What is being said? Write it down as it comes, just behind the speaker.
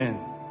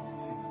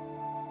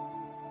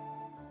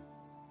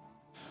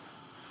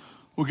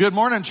Well, good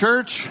morning,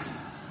 church.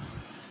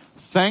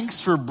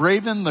 Thanks for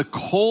braving the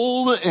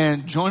cold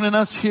and joining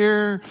us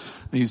here.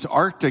 These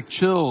Arctic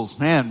chills,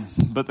 man,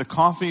 but the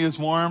coffee is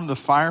warm, the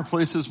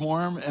fireplace is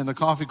warm, and the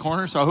coffee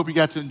corner, so I hope you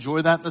got to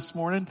enjoy that this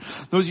morning.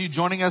 Those of you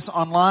joining us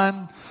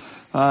online,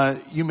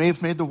 you may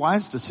have made the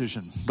wise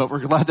decision, but we're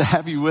glad to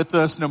have you with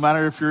us, no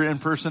matter if you're in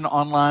person,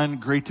 online.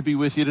 Great to be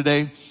with you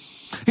today.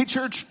 Hey,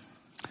 church,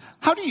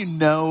 how do you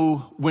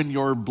know when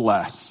you're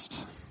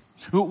blessed?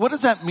 What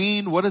does that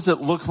mean? What does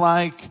it look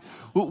like?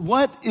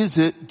 What is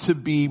it to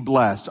be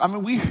blessed? I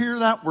mean, we hear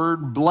that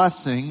word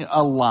blessing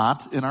a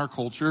lot in our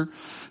culture.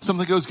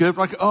 Something goes good,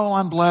 we're like, oh,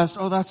 I'm blessed.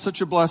 Oh, that's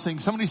such a blessing.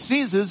 Somebody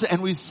sneezes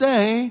and we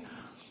say,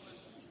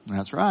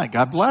 that's right,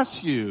 God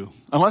bless you.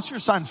 Unless you're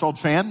a Seinfeld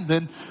fan,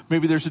 then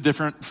maybe there's a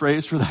different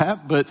phrase for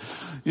that. But,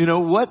 you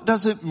know, what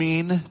does it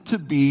mean to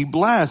be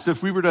blessed?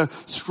 If we were to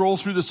scroll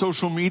through the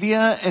social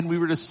media and we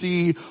were to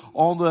see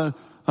all the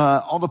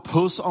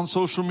posts on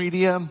social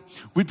media,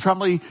 we'd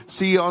probably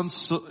see on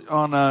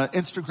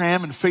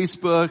Instagram and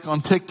Facebook,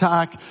 on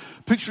TikTok,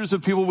 pictures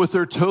of people with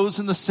their toes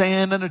in the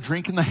sand and a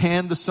drink in the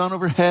hand, the sun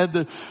overhead,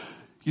 the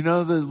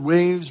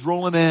waves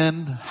rolling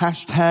in,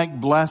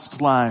 hashtag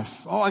blessed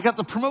life. Oh, I got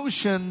the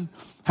promotion,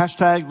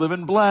 hashtag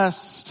living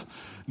blessed.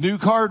 New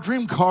car,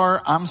 dream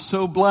car, I'm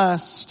so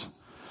blessed.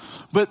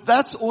 But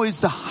that's always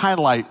the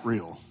highlight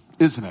reel,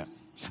 isn't it?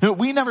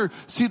 We never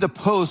see the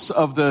posts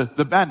of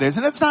the bad days.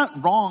 And it's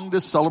not wrong to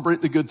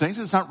celebrate the good things.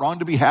 It's not wrong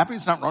to be happy.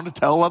 It's not wrong to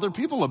tell other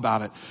people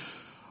about it.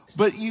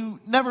 But you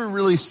never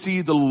really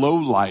see the low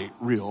light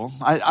reel.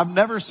 I've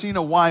never seen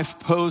a wife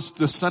post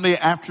the Sunday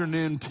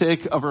afternoon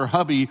pic of her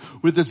hubby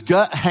with his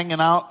gut hanging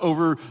out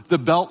over the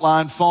belt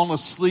line, falling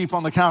asleep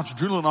on the couch,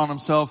 drooling on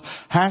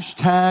himself.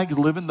 Hashtag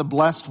living the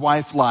blessed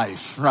wife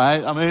life,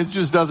 right? I mean, it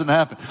just doesn't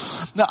happen.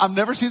 Now, I've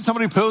never seen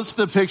somebody post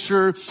the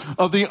picture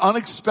of the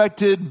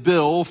unexpected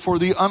bill for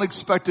the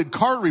unexpected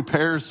car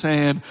repair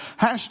saying,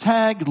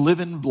 hashtag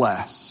living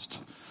blessed.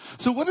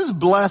 So what does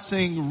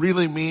blessing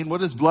really mean?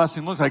 What does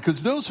blessing look like?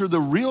 Because those are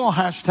the real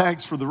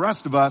hashtags for the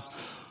rest of us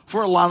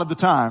for a lot of the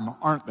time,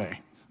 aren't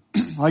they?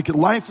 Like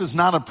life is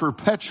not a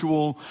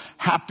perpetual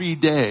happy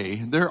day.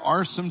 There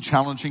are some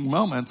challenging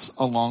moments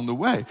along the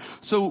way.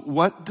 So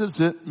what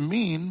does it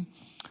mean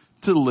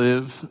to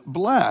live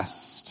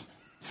blessed?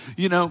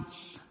 You know,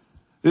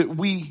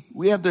 we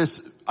have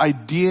this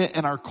idea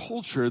in our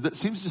culture that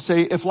seems to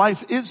say if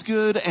life is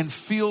good and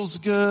feels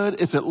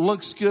good, if it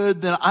looks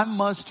good, then I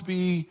must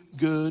be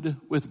good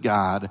with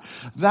God.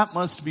 That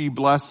must be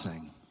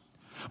blessing.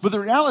 But the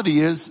reality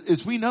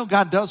is we know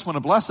God does want to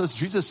bless us.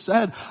 Jesus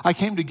said, I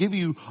came to give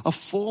you a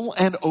full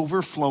and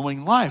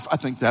overflowing life. I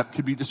think that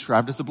could be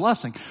described as a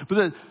blessing. But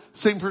the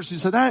same person who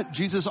said that,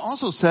 Jesus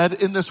also said,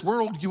 in this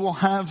world you will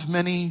have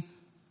many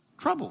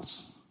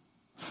troubles.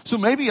 So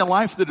maybe a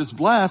life that is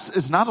blessed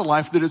is not a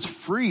life that is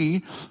free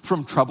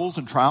from troubles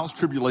and trials,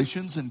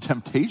 tribulations and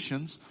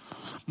temptations.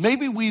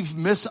 Maybe we've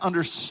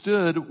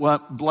misunderstood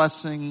what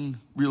blessing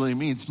really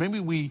means. Maybe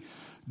we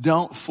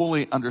don't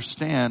fully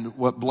understand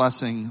what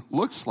blessing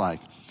looks like.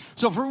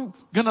 So if we're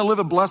going to live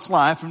a blessed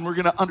life and we're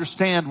going to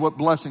understand what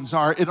blessings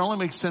are, it only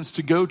makes sense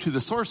to go to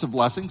the source of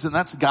blessings, and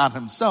that's God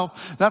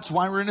himself. That's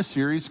why we're in a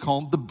series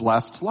called The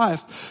Blessed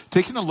Life,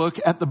 taking a look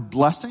at the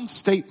blessing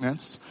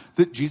statements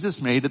that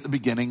Jesus made at the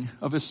beginning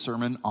of his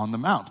Sermon on the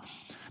Mount.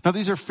 Now,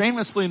 these are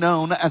famously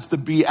known as the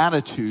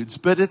Beatitudes,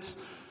 but it's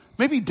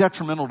maybe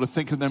detrimental to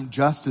think of them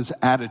just as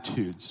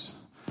attitudes.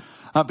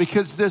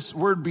 Because this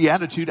word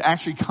beatitude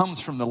actually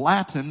comes from the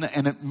Latin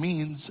and it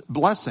means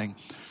blessing.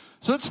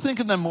 So let's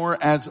think of them more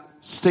as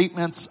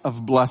statements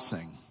of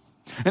blessing.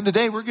 And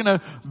today we're going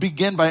to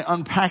begin by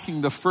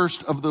unpacking the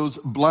first of those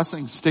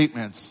blessing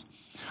statements.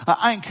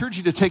 I encourage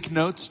you to take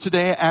notes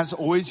today. As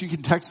always, you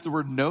can text the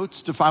word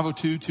notes to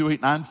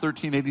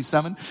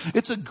 502-289-1387.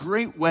 It's a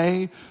great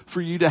way for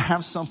you to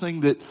have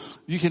something that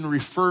you can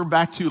refer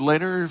back to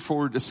later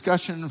for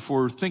discussion,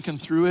 for thinking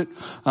through it.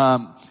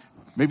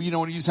 Maybe you don't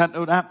want to use that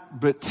note app,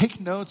 but take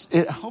notes.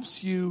 It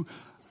helps you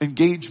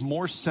engage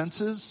more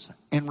senses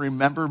and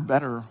remember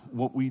better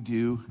what we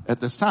do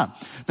at this time.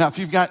 Now, if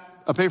you've got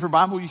a paper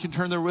Bible, you can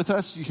turn there with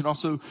us. You can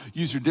also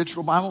use your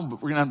digital Bible,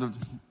 but we're going to have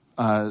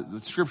the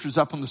scriptures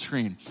up on the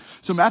screen.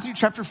 So Matthew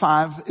chapter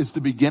 5 is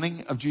the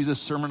beginning of Jesus'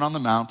 Sermon on the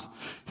Mount.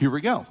 Here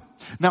we go.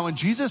 Now when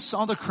Jesus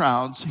saw the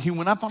crowds, he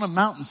went up on a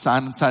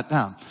mountainside and sat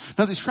down.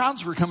 Now these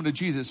crowds were coming to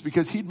Jesus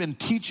because he'd been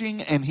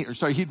teaching and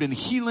he'd been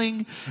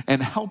healing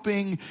and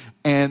helping,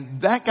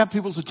 and that got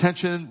people's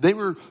attention. They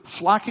were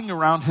flocking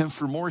around him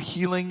for more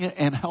healing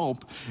and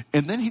help.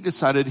 And then he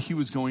decided he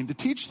was going to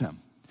teach them.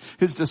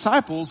 His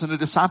disciples, and a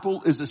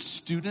disciple is a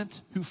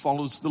student who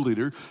follows the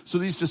leader. So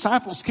these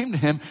disciples came to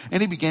him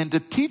and he began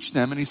to teach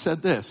them, and he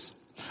said this,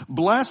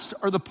 blessed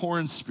are the poor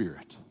in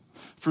spirit,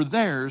 for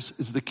theirs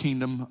is the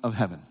kingdom of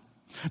heaven.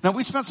 Now,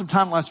 we spent some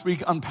time last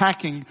week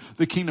unpacking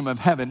the kingdom of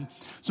heaven,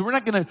 so we're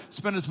not going to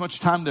spend as much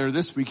time there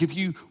this week. If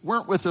you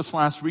weren't with us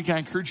last week, I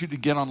encourage you to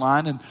get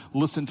online and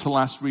listen to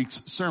last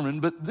week's sermon.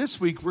 But this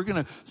week, we're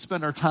going to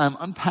spend our time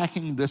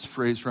unpacking this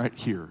phrase right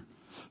here,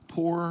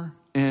 poor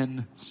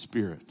in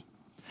spirit.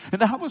 And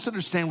to help us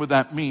understand what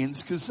that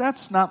means, because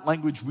that's not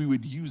language we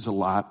would use a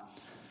lot,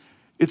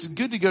 it's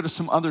good to go to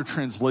some other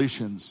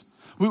translations.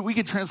 We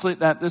could translate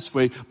that this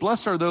way: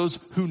 blessed are those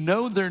who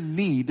know their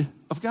need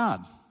of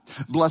God.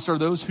 Blessed are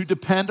those who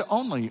depend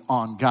only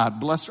on God.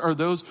 Blessed are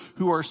those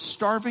who are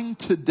starving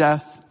to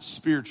death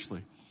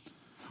spiritually.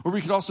 Or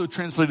we could also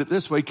translate it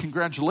this way: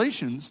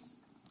 congratulations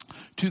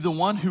to the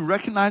one who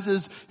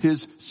recognizes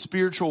his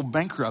spiritual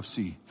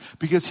bankruptcy,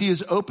 because he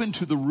is open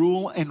to the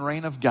rule and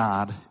reign of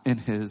God in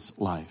his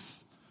life.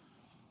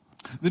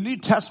 The New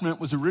Testament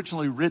was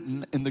originally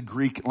written in the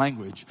Greek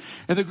language.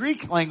 And the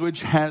Greek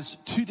language has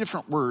two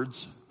different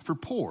words for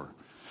poor.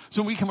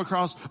 So when we come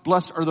across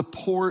blessed are the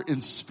poor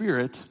in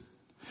spirit,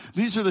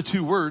 these are the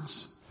two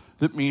words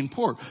that mean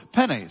poor.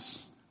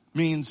 Penes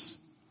means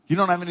you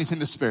don't have anything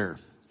to spare.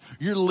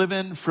 You're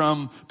living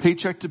from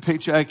paycheck to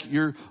paycheck.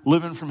 You're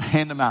living from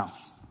hand to mouth.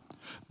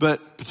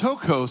 But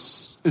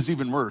ptokos is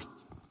even worse.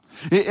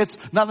 It's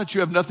not that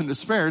you have nothing to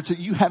spare. It's that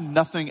you have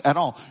nothing at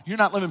all. You're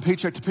not living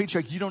paycheck to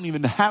paycheck. You don't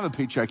even have a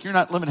paycheck. You're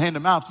not living hand to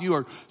mouth. You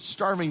are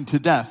starving to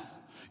death.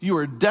 You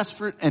are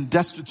desperate and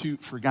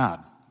destitute for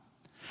God.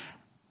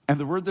 And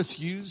the word that's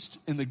used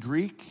in the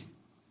Greek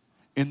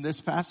in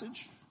this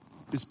passage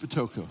is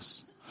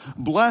ptokos.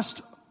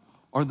 Blessed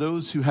are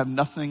those who have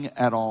nothing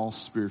at all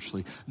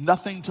spiritually,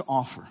 nothing to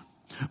offer.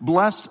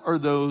 Blessed are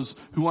those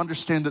who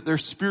understand that their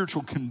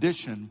spiritual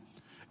condition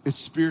is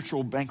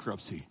spiritual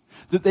bankruptcy,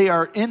 that they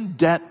are in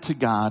debt to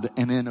God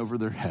and in over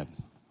their head.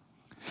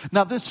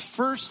 Now, this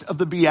first of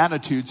the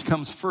Beatitudes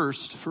comes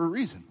first for a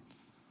reason,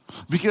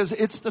 because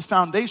it's the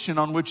foundation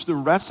on which the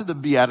rest of the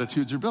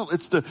Beatitudes are built.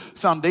 It's the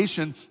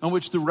foundation on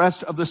which the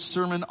rest of the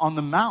Sermon on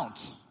the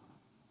Mount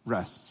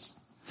rests.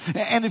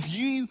 And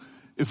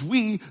if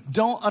we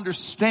don't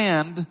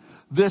understand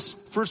this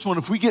first one,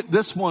 if we get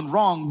this one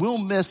wrong, we'll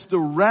miss the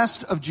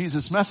rest of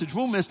Jesus' message.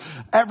 We'll miss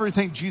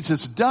everything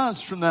Jesus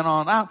does from then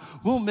on out.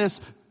 We'll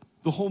miss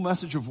the whole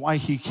message of why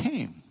he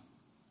came.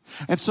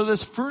 And so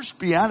this first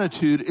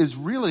beatitude is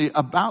really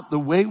about the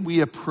way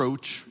we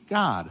approach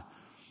God.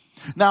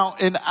 Now,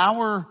 in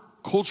our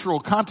cultural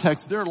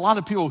context, there are a lot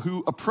of people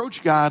who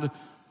approach God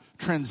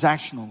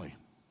transactionally.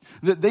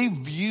 That they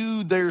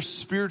view their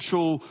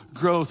spiritual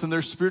growth and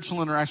their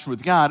spiritual interaction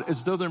with God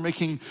as though they're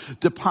making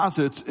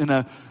deposits in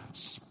a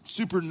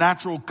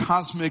supernatural,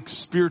 cosmic,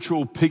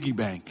 spiritual piggy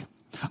bank.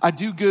 I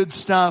do good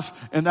stuff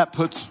and that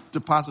puts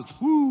deposits.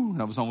 Whoo,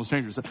 that was almost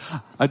dangerous.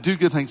 I do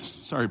good things.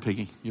 Sorry,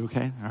 piggy. You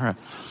okay? All right.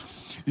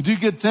 You do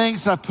good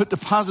things and I put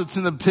deposits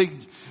in the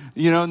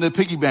in the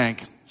piggy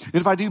bank. And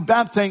if I do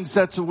bad things,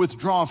 that's a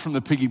withdrawal from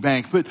the piggy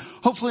bank. But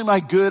hopefully my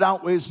good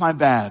outweighs my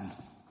bad.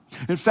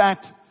 In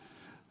fact,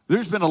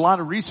 there's been a lot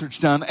of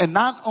research done, and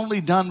not only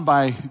done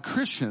by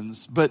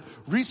Christians, but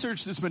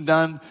research that's been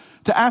done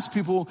to ask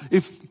people,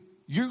 if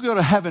you go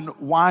to heaven,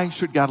 why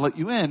should God let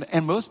you in?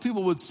 And most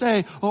people would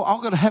say, oh,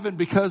 I'll go to heaven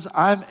because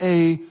I'm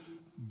a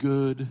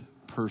good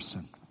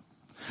person.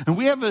 And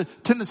we have a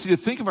tendency to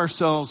think of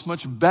ourselves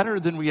much better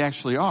than we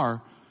actually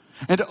are,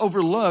 and to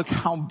overlook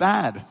how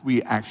bad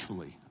we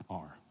actually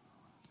are.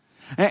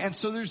 And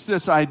so there's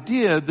this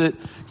idea that,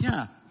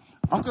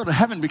 I'll go to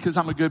heaven because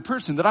I'm a good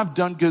person, that I've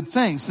done good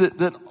things,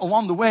 that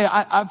along the way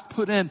I've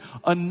put in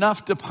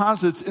enough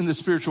deposits in the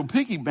spiritual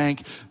piggy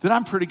bank that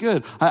I'm pretty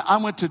good. I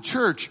went to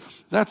church.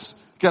 That's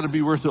got to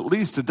be worth at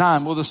least a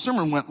dime. Well, the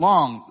sermon went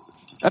long.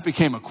 That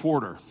became a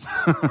quarter.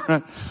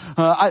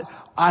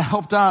 I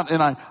helped out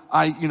and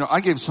I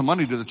gave some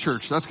money to the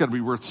church. That's got to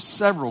be worth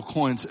several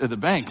coins at the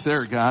bank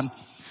there, God.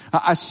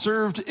 I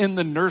served in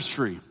the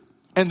nursery.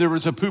 And there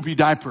was a poopy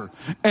diaper,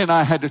 and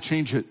I had to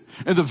change it.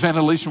 And the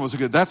ventilation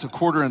wasn't good. That's a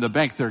quarter in the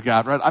bank there,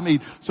 God, right? I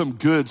made some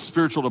good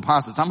spiritual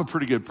deposits. I'm a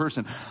pretty good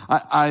person.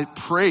 I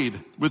prayed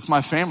with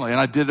my family, and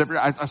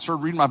I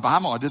started reading my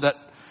Bible. I did that,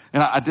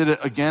 and I did it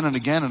again and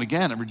again and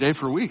again every day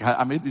for a week.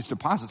 I made these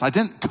deposits. I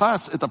didn't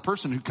cuss at the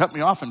person who cut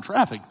me off in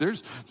traffic.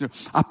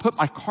 I put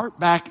my cart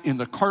back in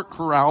the cart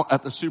corral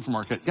at the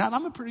supermarket. God,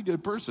 I'm a pretty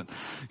good person.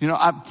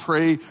 I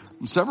pray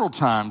several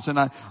times, and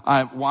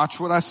I watch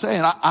what I say,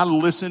 and I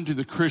listened to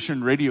the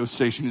Christian radio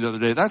station the other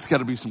day. That's got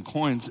to be some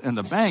coins in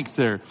the bank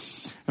there.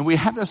 And we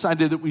have this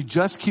idea that we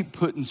just keep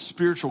putting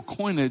spiritual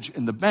coinage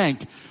in the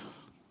bank,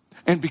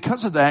 and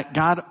because of that,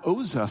 God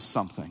owes us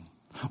something.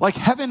 Like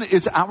heaven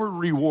is our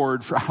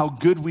reward for how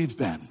good we've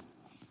been.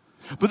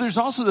 But there's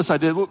also this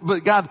idea,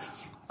 but God,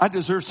 I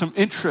deserve some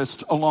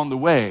interest along the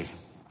way.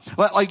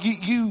 Like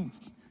you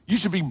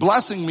should be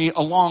blessing me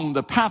along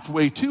the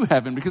pathway to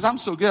heaven because I'm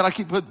so good. I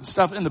keep putting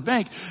stuff in the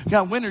bank.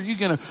 God, when are you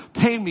going to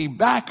pay me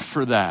back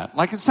for that?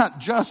 Like it's not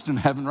just in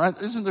heaven, right?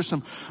 Isn't there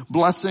some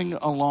blessing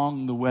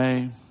along the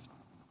way?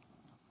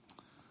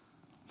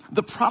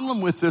 The problem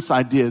with this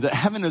idea that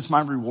heaven is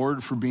my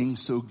reward for being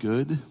so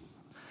good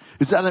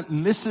is that it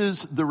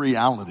misses the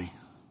reality.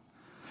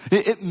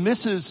 It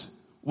misses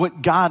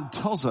what God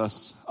tells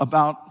us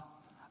about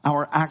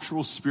our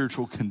actual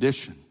spiritual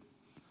condition.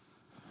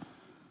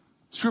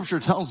 Scripture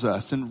tells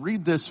us, and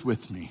read this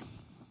with me,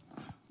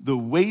 the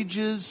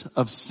wages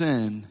of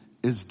sin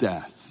is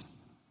death.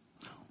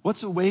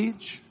 What's a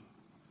wage?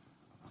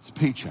 It's a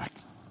paycheck.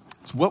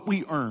 It's what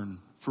we earn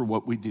for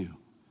what we do.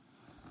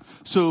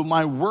 So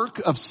my work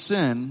of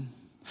sin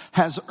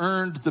has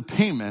earned the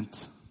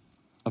payment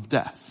of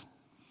death.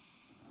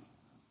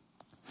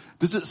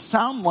 Does it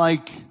sound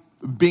like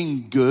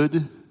being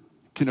good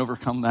can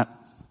overcome that?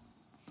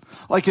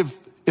 Like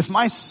if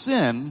my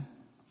sin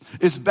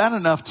is bad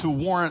enough to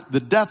warrant the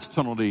death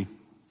penalty,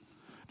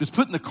 does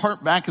putting the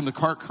cart back in the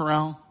cart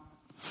corral,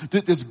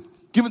 does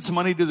giving some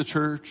money to the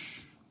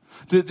church,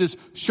 does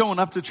showing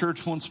up to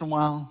church once in a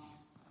while,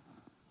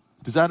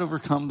 does that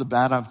overcome the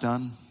bad I've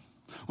done?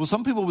 Well,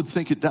 some people would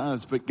think it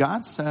does, but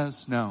God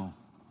says no,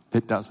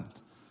 it doesn't.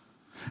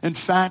 In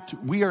fact,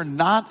 we are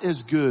not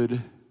as good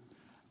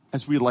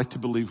as we like to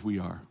believe we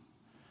are.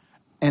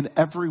 And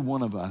every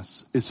one of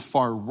us is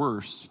far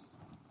worse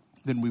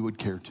than we would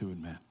care to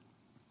admit.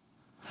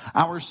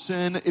 Our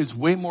sin is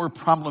way more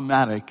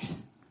problematic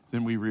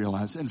than we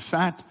realize. In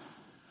fact,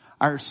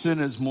 our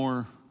sin is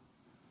more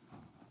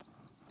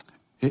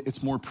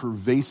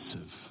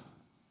pervasive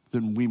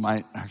than we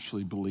might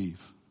actually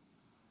believe.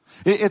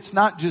 It's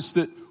not just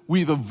that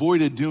we've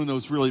avoided doing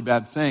those really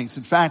bad things.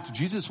 In fact,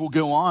 Jesus will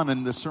go on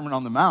in the Sermon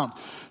on the Mount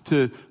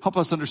to help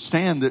us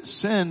understand that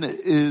sin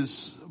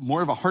is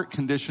more of a heart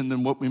condition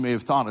than what we may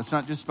have thought. It's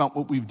not just about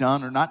what we've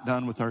done or not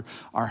done with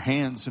our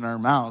hands and our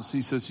mouths.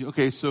 He says,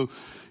 okay, so,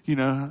 he'll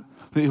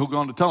go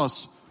on to tell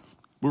us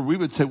where we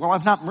would say, well,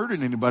 I've not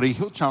murdered anybody.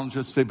 He'll challenge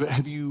us to say, but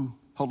have you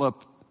held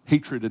up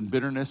hatred and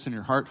bitterness in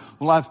your heart?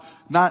 Well, I've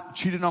not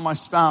cheated on my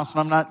spouse and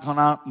I'm not gone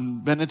out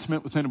and been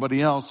intimate with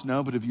anybody else.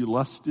 No, but have you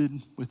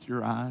lusted with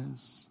your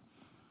eyes?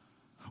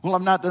 Well,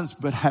 I've not done this,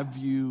 but have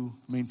you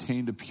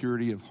maintained a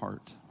purity of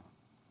heart?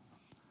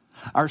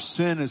 Our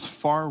sin is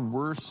far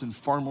worse and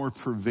far more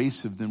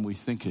pervasive than we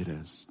think it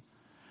is.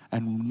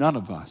 And none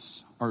of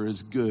us are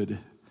as good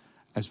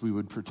as we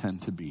would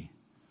pretend to be.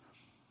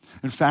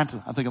 In fact,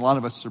 I think a lot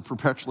of us are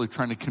perpetually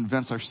trying to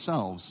convince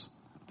ourselves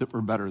that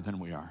we're better than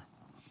we are.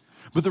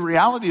 But the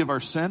reality of our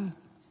sin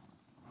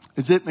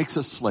is it makes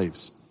us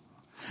slaves.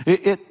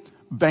 It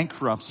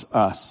bankrupts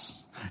us.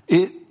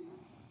 It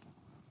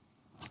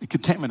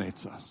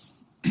contaminates us.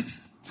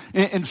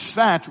 In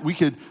fact, we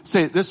could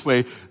say it this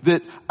way,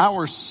 that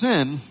our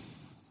sin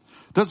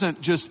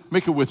doesn't just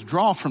make a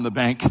withdrawal from the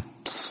bank,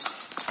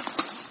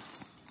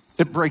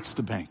 it breaks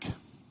the bank.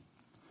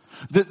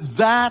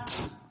 That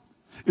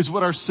is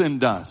what our sin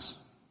does.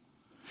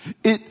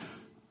 It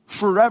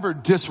forever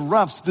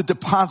disrupts the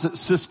deposit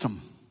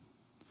system.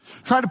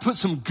 Try to put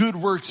some good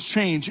works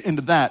change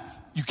into that.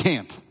 You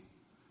can't.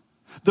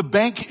 The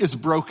bank is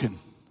broken.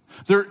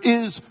 There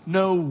is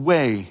no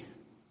way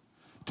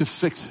to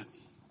fix it.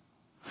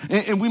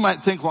 And we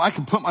might think, well, I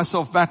can put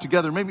myself back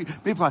together. Maybe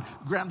if I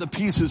grab the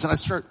pieces and I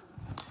start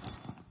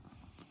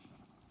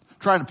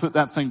trying to put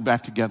that thing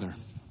back together,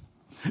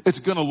 it's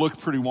going to look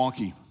pretty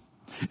wonky.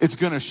 It's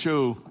going to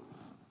show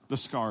the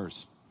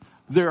scars.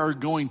 There are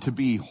going to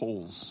be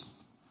holes.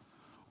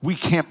 We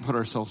can't put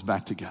ourselves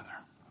back together.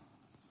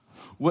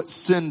 What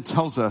sin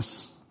tells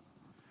us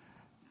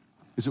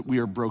is that we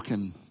are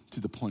broken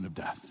to the point of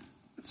death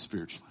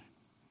spiritually.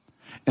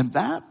 And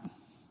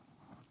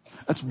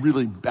that's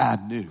really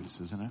bad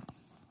news, isn't it?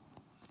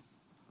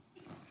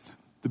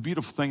 The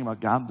beautiful thing about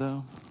God,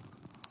 though,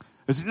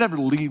 is he never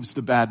leaves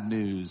the bad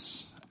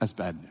news as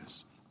bad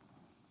news.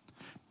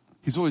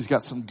 He's always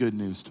got some good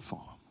news to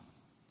follow.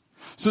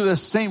 So the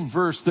same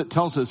verse that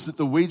tells us that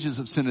the wages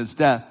of sin is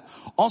death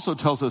also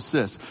tells us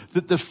this,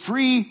 that the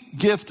free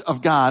gift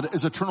of God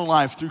is eternal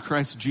life through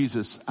Christ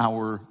Jesus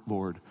our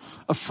Lord.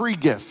 A free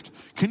gift.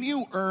 Can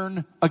you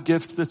earn a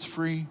gift that's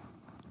free?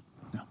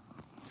 No.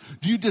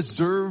 Do you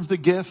deserve the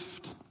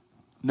gift?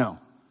 No.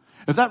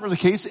 If that were the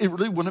case, it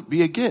really wouldn't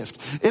be a gift.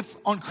 If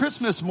on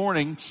Christmas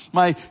morning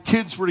my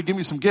kids were to give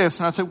me some gifts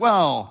and I'd say,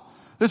 well,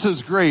 this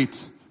is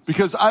great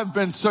because I've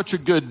been such a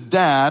good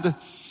dad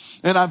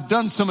and I've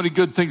done so many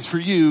good things for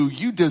you,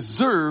 you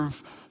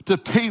deserve to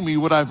pay me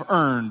what I've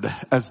earned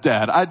as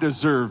dad. I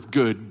deserve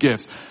good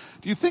gifts.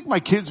 Do you think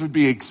my kids would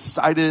be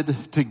excited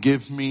to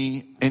give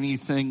me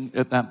anything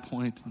at that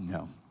point?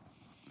 No.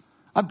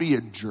 I'd be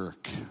a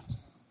jerk.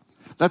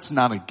 That's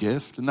not a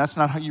gift, and that's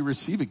not how you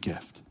receive a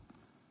gift.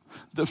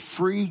 The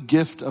free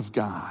gift of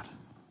God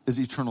is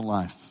eternal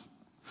life.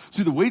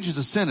 See, the wages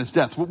of sin is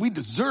death. What we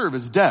deserve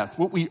is death.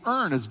 What we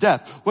earn is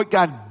death. What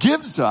God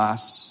gives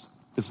us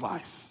is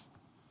life.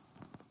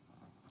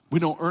 We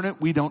don't earn it.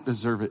 We don't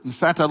deserve it. In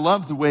fact, I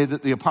love the way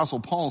that the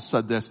Apostle Paul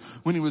said this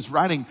when he was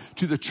writing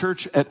to the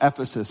church at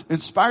Ephesus.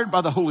 Inspired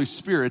by the Holy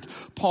Spirit,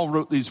 Paul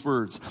wrote these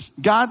words.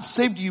 God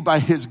saved you by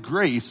his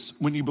grace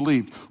when you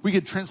believed. We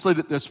could translate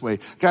it this way.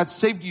 God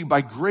saved you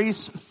by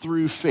grace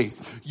through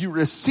faith. You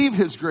receive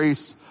his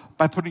grace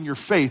by putting your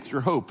faith,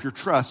 your hope, your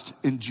trust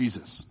in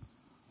Jesus.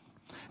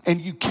 And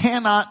you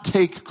cannot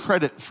take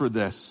credit for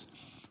this.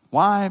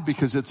 Why?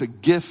 Because it's a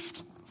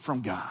gift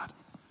from God.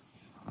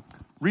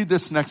 Read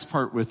this next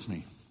part with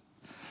me.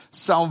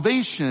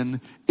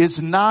 Salvation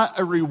is not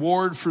a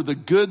reward for the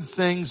good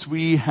things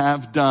we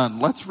have done.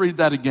 Let's read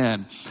that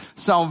again.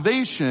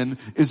 Salvation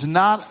is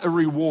not a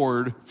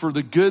reward for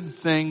the good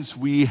things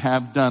we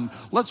have done.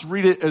 Let's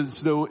read it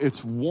as though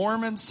it's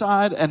warm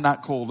inside and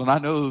not cold. And I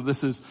know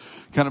this is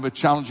kind of a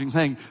challenging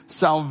thing.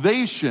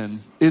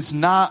 Salvation is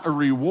not a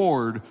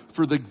reward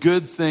for the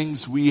good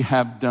things we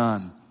have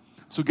done.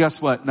 So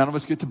guess what? None of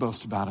us get to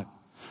boast about it.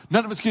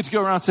 None of us get to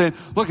go around saying,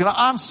 look,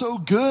 I'm so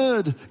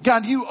good.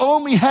 God, you owe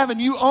me heaven.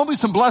 You owe me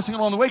some blessing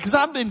along the way because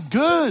I've been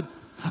good.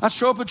 I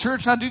show up at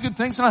church and I do good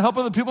things and I help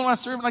other people and I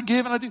serve and I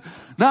give and I do.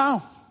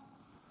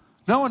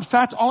 No, in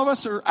fact, all of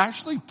us are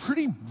actually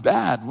pretty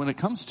bad when it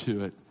comes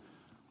to it,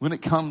 when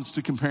it comes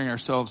to comparing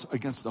ourselves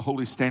against the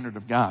holy standard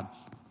of God.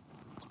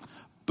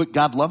 But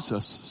God loves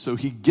us, so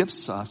he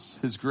gifts us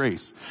his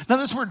grace. Now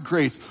this word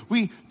grace,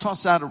 we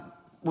toss that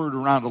word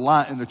around a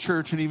lot in the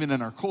church and even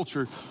in our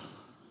culture.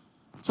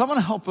 So I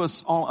want to help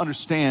us all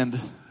understand,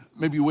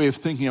 maybe a way of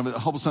thinking of it,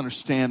 help us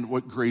understand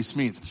what grace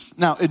means.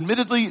 Now,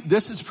 admittedly,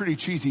 this is pretty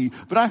cheesy,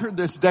 but I heard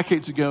this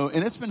decades ago,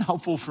 and it's been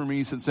helpful for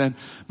me since then.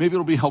 Maybe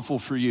it'll be helpful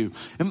for you.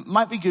 It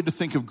might be good to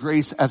think of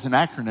grace as an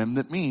acronym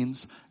that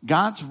means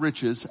God's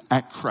riches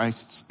at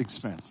Christ's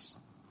expense.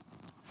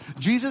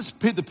 Jesus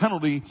paid the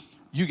penalty,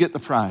 you get the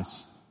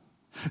prize.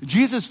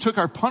 Jesus took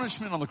our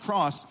punishment on the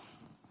cross,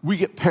 we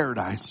get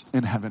paradise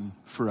in heaven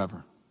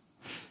forever.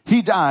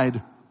 He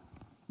died,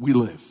 we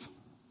live.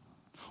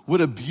 What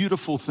a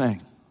beautiful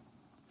thing.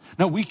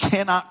 Now we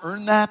cannot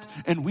earn that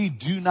and we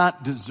do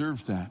not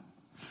deserve that.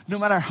 No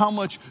matter how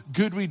much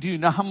good we do,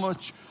 how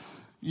much,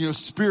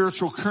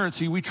 spiritual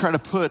currency we try to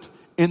put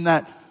in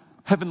that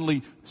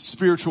heavenly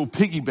spiritual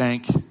piggy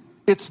bank,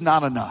 it's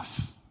not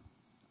enough.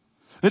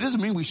 It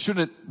doesn't mean we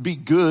shouldn't be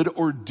good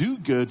or do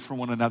good for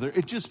one another.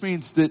 It just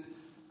means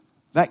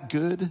that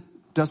good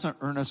doesn't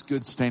earn us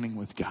good standing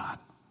with God.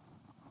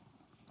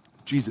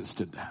 Jesus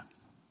did that.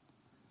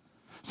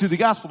 See, the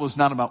gospel is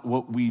not about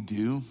what we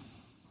do,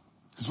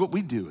 because what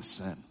we do is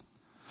sin.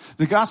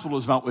 The gospel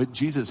is about what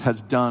Jesus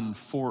has done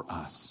for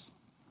us.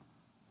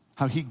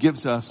 How he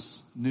gives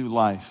us new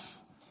life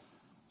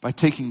by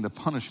taking the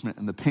punishment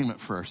and the payment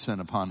for our sin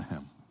upon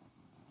him.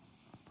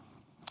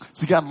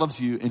 See, God loves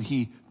you and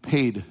he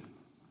paid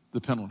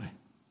the penalty.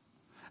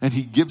 And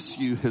he gives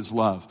you his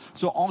love.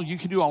 So all you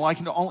can do, all I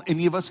can do, all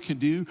any of us can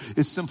do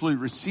is simply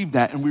receive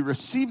that. And we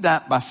receive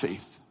that by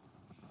faith.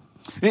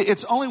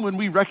 It's only when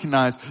we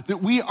recognize that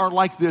we are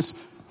like this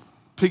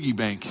piggy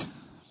bank.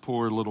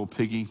 Poor little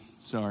piggy,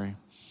 sorry.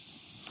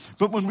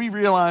 But when we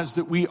realize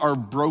that we are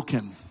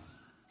broken,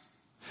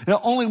 and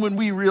only when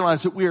we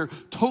realize that we are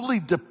totally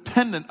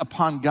dependent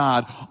upon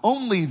God,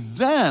 only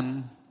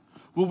then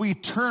will we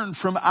turn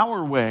from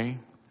our way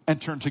and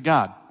turn to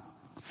God.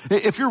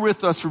 If you're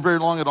with us for very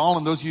long at all,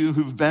 and those of you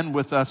who've been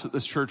with us at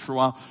this church for a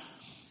while,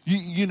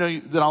 you know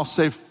that I'll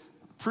say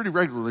pretty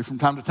regularly from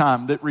time to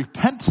time that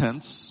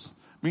repentance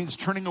means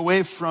turning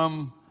away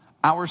from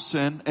our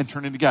sin and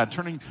turning to God,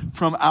 turning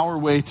from our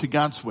way to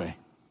God's way.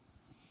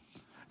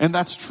 And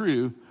that's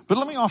true. But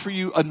let me offer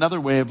you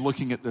another way of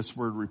looking at this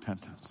word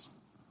repentance.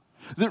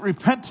 That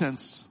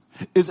repentance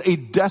is a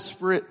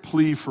desperate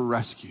plea for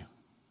rescue.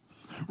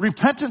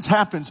 Repentance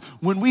happens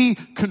when we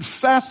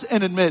confess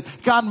and admit,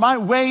 God, my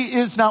way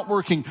is not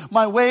working.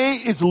 My way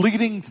is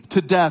leading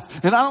to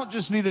death. And I don't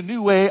just need a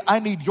new way. I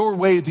need your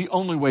way, the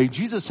only way.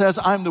 Jesus says,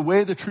 I'm the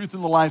way, the truth,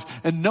 and the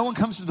life. And no one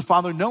comes to the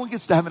Father. No one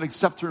gets to heaven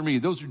except through me.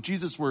 Those are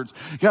Jesus' words.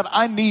 God,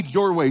 I need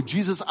your way.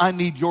 Jesus, I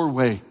need your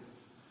way.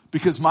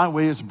 Because my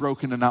way is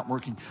broken and not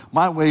working.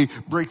 My way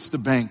breaks the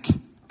bank.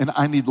 And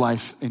I need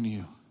life in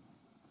you.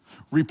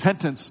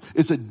 Repentance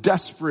is a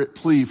desperate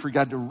plea for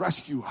God to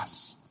rescue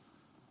us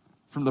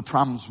from the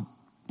problems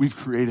we've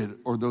created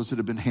or those that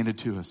have been handed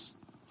to us.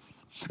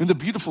 And the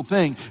beautiful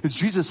thing is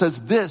Jesus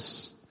says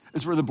this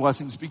is where the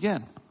blessings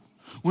begin.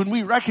 When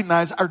we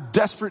recognize our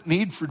desperate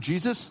need for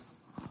Jesus,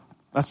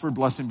 that's where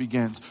blessing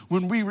begins.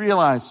 When we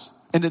realize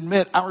and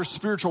admit our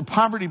spiritual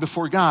poverty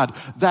before God,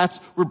 that's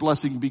where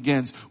blessing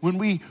begins. When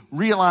we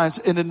realize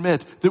and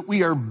admit that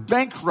we are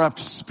bankrupt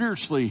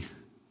spiritually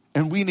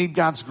and we need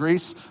God's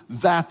grace,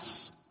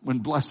 that's when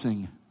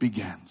blessing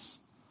begins.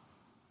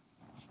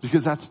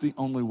 Because that's the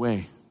only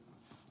way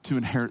to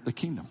inherit the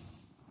kingdom.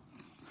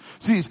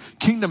 See, these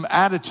kingdom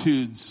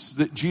attitudes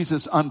that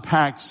Jesus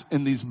unpacks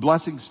in these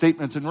blessing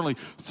statements and really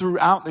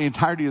throughout the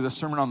entirety of the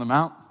Sermon on the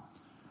Mount,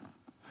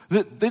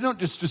 that they don't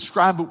just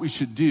describe what we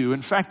should do.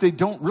 In fact, they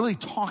don't really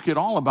talk at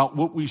all about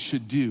what we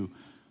should do.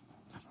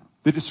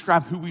 They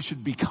describe who we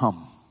should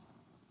become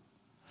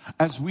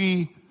as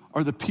we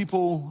are the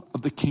people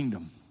of the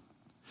kingdom.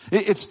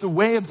 It's the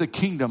way of the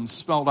kingdom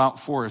spelled out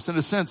for us. In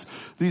a sense,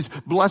 these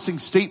blessing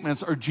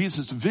statements are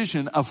Jesus'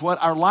 vision of what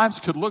our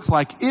lives could look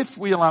like if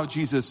we allow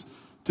Jesus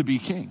to be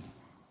king.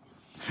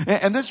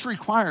 And this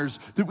requires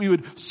that we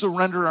would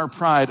surrender our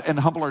pride and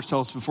humble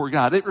ourselves before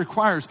God. It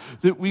requires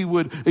that we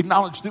would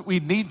acknowledge that we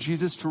need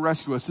Jesus to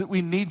rescue us, that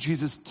we need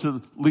Jesus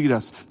to lead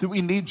us, that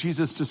we need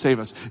Jesus to save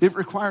us. It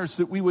requires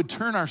that we would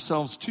turn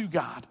ourselves to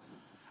God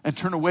and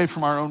turn away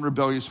from our own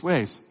rebellious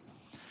ways.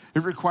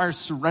 It requires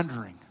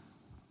surrendering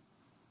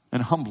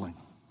and humbling.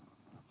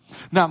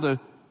 Now, the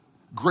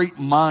great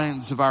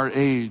minds of our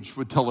age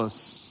would tell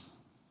us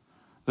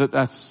that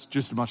that's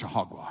just a bunch of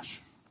hogwash,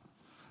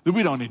 that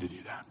we don't need to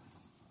do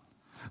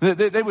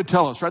that. They would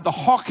tell us, right? The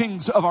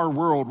Hawkings of our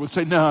world would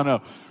say,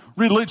 no,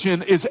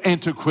 religion is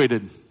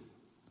antiquated.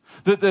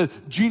 That the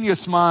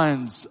genius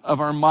minds of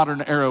our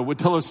modern era would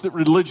tell us that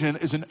religion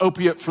is an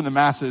opiate for the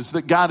masses,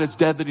 that God is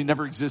dead, that he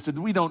never existed,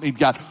 that we don't need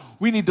God.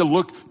 We need to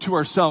look to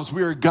ourselves.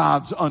 We are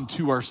gods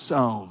unto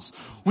ourselves.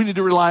 We need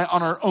to rely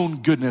on our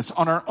own goodness,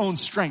 on our own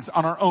strength,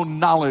 on our own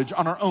knowledge,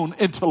 on our own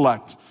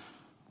intellect.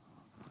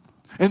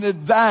 And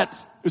that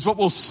is what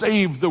will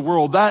save the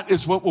world. That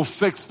is what will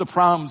fix the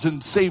problems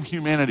and save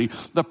humanity.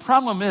 The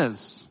problem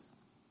is,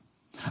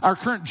 our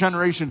current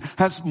generation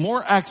has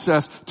more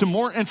access to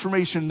more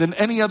information than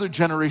any other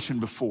generation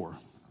before.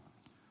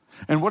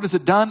 And what has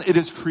it done? It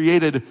has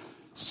created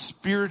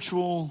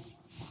spiritual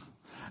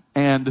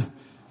and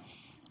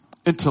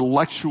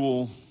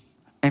intellectual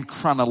and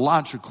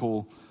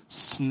chronological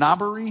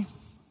snobbery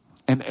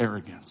and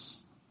arrogance.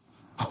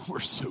 Oh, we're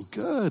so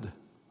good.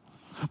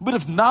 But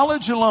if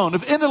knowledge alone,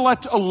 if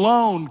intellect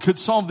alone could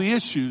solve the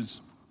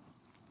issues,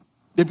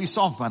 they'd be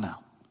solved by now.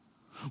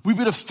 We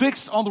would have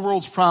fixed all the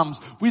world's problems.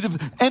 We'd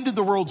have ended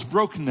the world's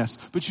brokenness.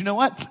 But you know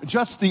what?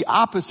 Just the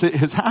opposite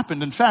has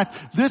happened. In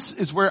fact, this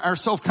is where our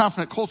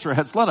self-confident culture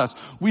has led us.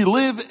 We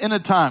live in a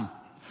time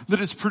that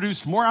has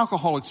produced more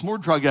alcoholics, more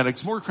drug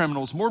addicts, more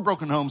criminals, more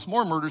broken homes,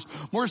 more murders,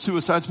 more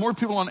suicides, more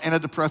people on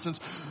antidepressants,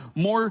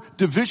 more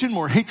division,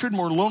 more hatred,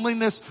 more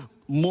loneliness,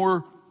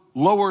 more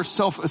lower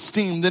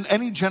self-esteem than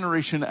any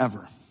generation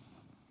ever.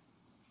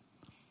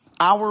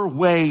 Our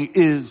way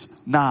is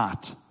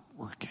not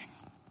working.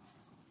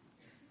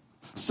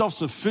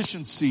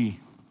 Self-sufficiency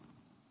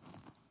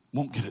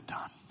won't get it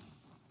done.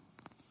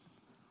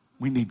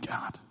 We need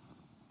God.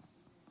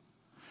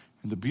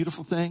 And the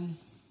beautiful thing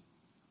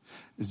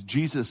is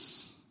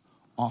Jesus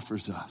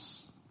offers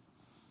us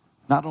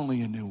not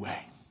only a new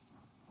way,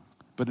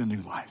 but a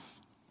new life.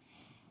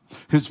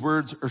 His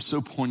words are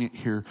so poignant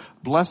here.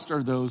 Blessed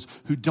are those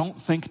who don't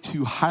think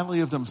too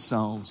highly of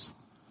themselves,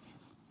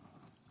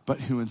 but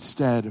who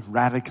instead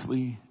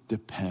radically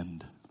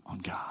depend on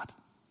God.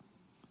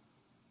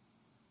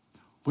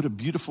 What a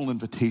beautiful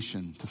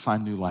invitation to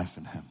find new life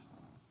in him.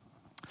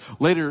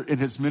 Later in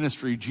his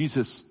ministry,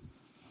 Jesus,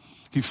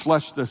 he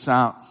fleshed this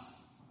out.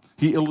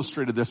 He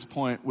illustrated this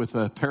point with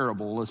a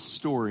parable, a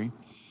story.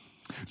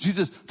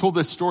 Jesus told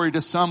this story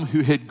to some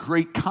who had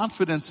great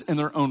confidence in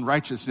their own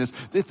righteousness.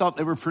 They thought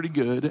they were pretty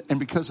good, and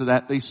because of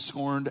that, they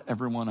scorned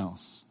everyone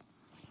else.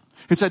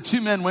 He said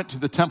 2 men went to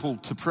the temple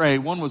to pray.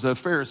 One was a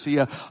Pharisee,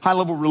 a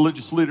high-level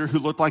religious leader who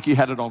looked like he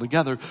had it all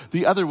together.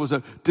 The other was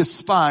a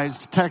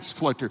despised tax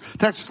collector.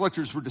 Tax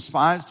collectors were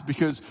despised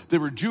because they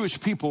were Jewish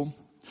people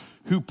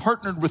who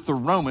partnered with the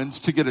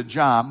Romans to get a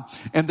job,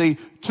 and they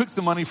took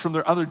the money from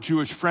their other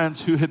Jewish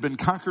friends who had been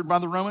conquered by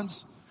the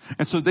Romans.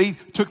 And so they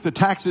took the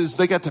taxes,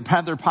 they got to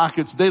pad their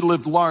pockets, they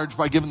lived large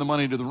by giving the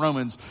money to the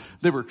Romans.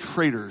 They were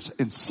traitors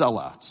and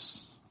sellouts.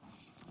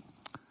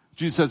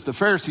 Jesus says, the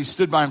Pharisee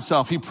stood by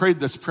himself. He prayed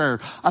this prayer.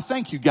 I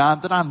thank you,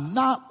 God, that I'm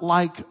not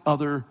like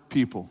other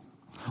people,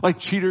 like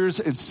cheaters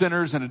and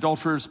sinners and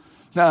adulterers.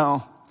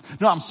 No,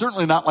 I'm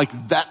certainly not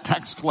like that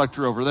tax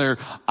collector over there.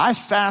 I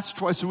fast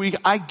twice a week.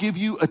 I give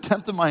you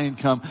 1/10 of my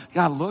income.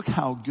 God, look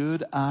how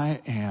good I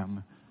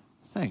am.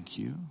 Thank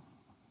you.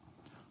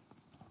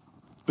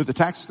 But the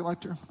tax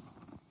collector,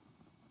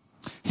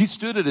 he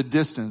stood at a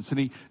distance and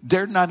he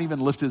dared not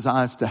even lift his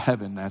eyes to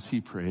heaven as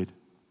he prayed.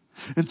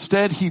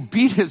 Instead, he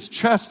beat his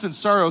chest in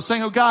sorrow,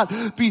 saying, oh God,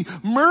 be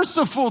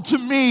merciful to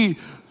me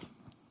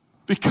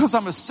because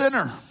I'm a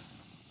sinner.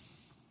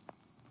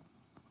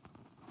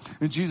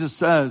 And Jesus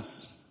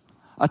says,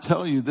 I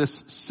tell you,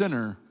 this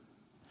sinner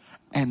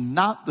and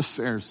not the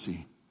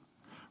Pharisee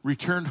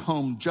returned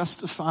home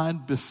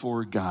justified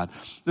before God.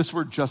 This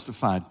word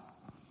justified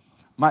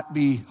might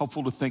be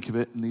helpful to think of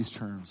it in these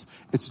terms.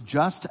 It's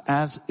just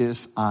as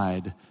if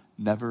I'd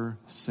never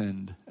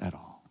sinned at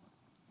all.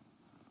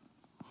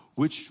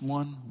 Which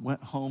one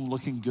went home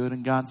looking good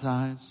in God's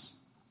eyes?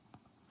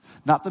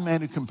 Not the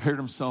man who compared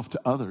himself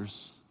to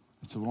others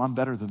and said, well, I'm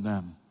better than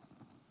them.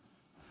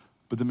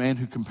 But the man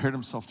who compared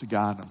himself to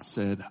God and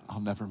said,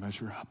 I'll never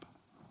measure up.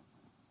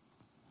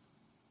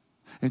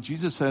 And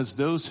Jesus says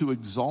those who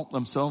exalt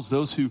themselves,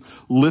 those who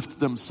lift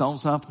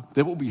themselves up,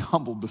 they will be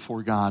humbled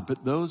before God.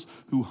 But those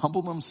who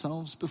humble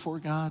themselves before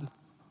God,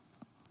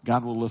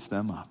 God will lift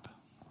them up.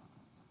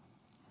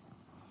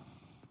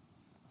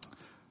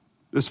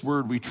 This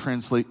word we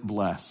translate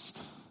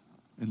blessed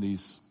in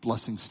these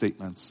blessing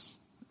statements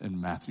in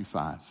Matthew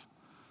 5.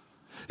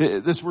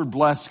 This word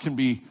blessed can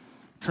be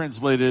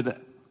translated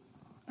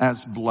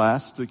as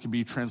blessed. It can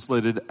be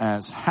translated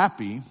as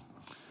happy.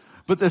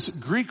 But this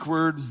Greek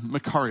word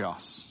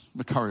makarios,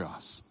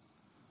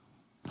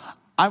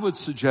 I would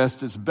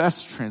suggest is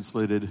best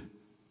translated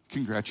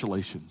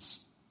congratulations.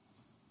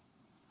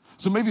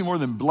 So maybe more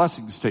than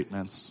blessing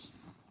statements,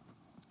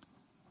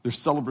 they're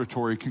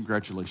celebratory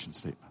congratulation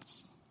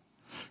statements.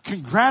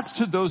 Congrats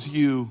to those of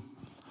you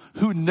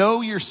who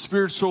know your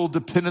spiritual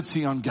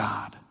dependency on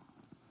God,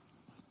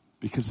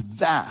 because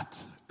that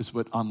is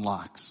what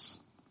unlocks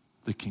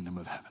the kingdom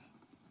of heaven.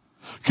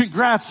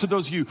 Congrats to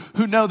those of you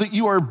who know that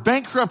you are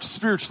bankrupt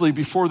spiritually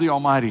before the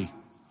Almighty,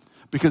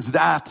 because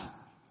that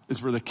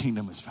is where the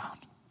kingdom is found.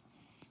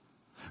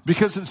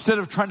 Because instead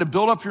of trying to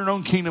build up your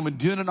own kingdom and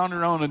doing it on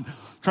your own and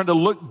trying to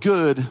look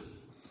good,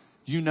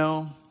 you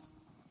know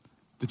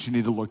that you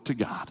need to look to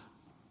God.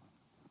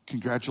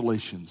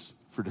 Congratulations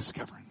for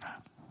discovering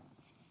that.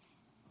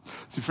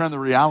 See, friend, the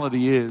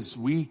reality is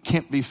we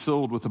can't be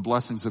filled with the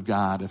blessings of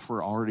God if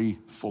we're already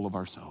full of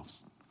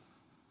ourselves.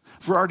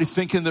 If we're already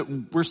thinking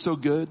that we're so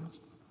good,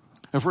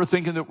 if we're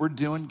thinking that we're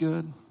doing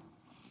good,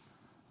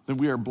 then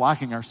we are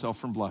blocking ourselves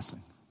from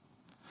blessing.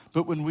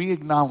 But when we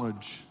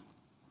acknowledge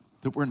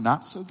that we're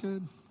not so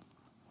good,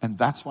 and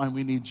that's why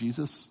we need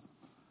Jesus,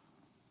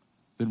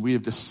 then we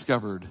have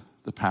discovered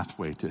the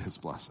pathway to his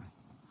blessing.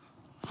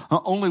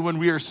 Only when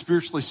we are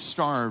spiritually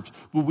starved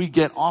will we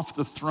get off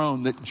the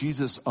throne that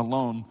Jesus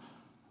alone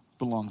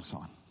belongs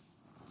on.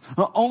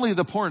 Only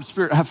the poor in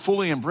spirit have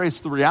fully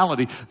embraced the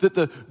reality that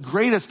the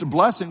greatest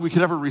blessing we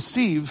could ever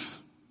receive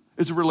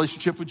is a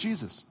relationship with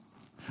Jesus.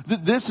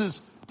 That this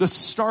is the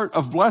start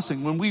of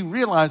blessing. When we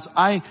realize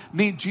I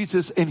need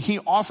Jesus and he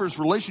offers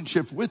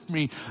relationship with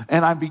me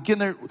and I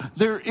begin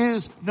there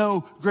is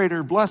no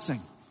greater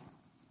blessing.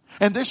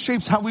 And this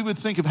shapes how we would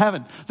think of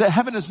heaven. That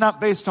heaven is not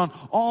based on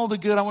all the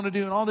good I want to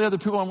do and all the other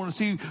people I want to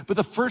see. But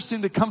the first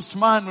thing that comes to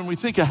mind when we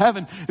think of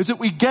heaven is that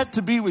we get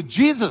to be with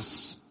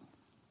Jesus.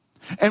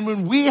 And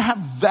when we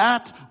have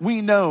that,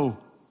 we know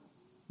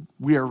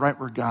we are right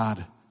where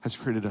God has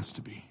created us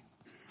to be.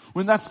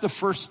 When that's the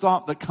first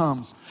thought that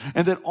comes,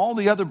 and that all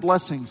the other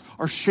blessings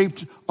are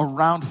shaped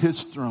around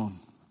his throne,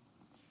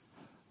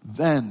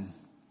 then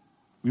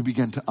we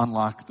begin to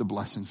unlock the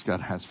blessings God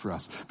has for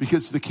us.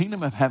 Because the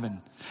kingdom of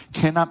heaven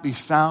cannot be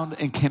found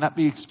and cannot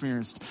be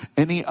experienced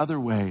any other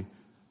way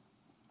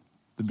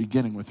than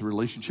beginning with a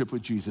relationship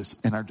with Jesus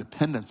and our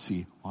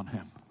dependency on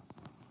him.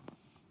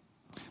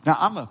 Now,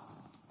 I'm a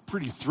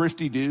pretty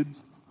thrifty dude.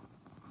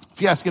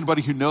 If you ask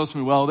anybody who knows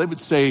me well, they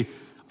would say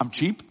I'm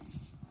cheap.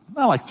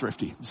 I like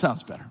thrifty. It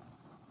sounds better.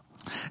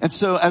 And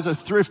so as a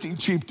thrifty,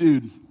 cheap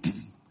dude,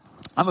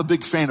 I'm a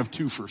big fan of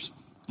twofers,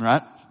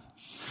 right?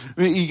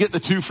 I mean, you get the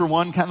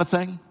 2-for-1 kind of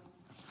thing.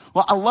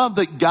 Well, I love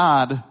that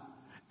God,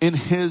 in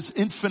his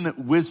infinite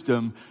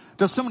wisdom,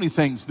 does so many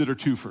things that are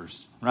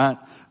twofers, right?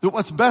 That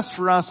what's best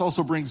for us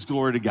also brings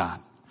glory to God.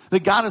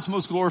 That God is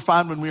most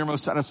glorified when we are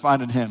most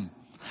satisfied in him.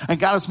 And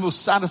God is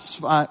most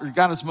satisfied, we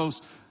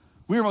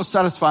are most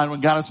satisfied when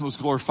God is most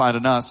glorified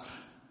in us.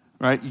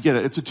 Right? You get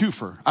it. It's a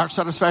twofer. Our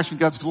satisfaction,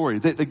 God's glory.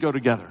 They go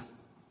together.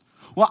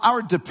 Well,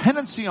 our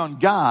dependency on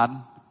God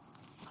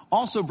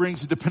also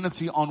brings a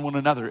dependency on one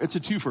another. It's a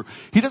twofer.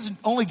 He doesn't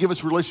only give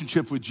us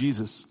relationship with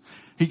Jesus.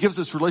 He gives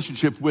us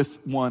relationship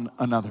with one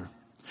another.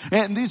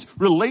 And these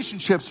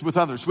relationships with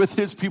others, with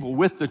his people,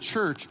 with the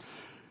church,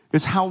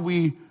 is how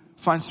we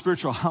find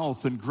spiritual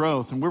health and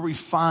growth and where we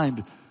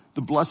find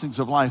the blessings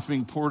of life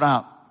being poured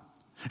out.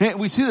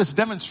 And we see this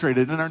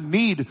demonstrated in our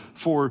need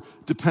for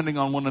depending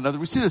on one another.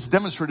 We see this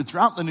demonstrated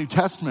throughout the New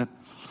Testament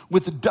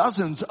with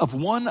dozens of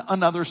one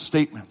another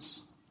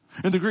statements.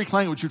 In the Greek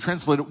language, you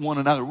translate it one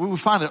another. We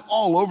find it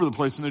all over the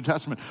place in the New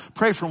Testament.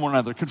 Pray for one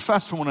another,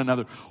 confess to one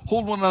another,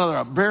 hold one another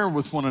up, bear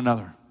with one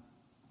another,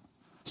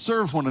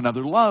 serve one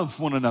another, love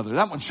one another.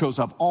 That one shows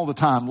up all the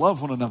time.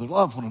 Love one another,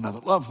 love one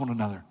another, love one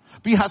another.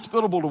 Be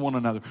hospitable to one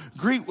another,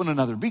 greet one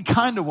another, be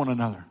kind to one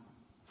another.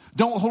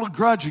 Don't hold a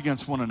grudge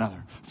against one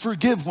another.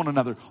 Forgive one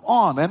another.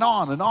 On and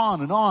on and on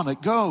and on it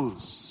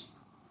goes.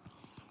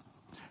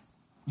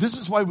 This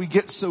is why we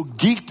get so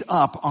geeked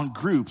up on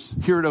groups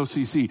here at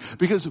OCC.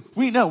 Because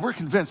we're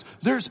convinced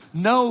there's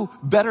no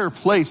better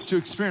place to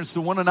experience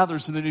the one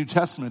another's in the New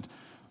Testament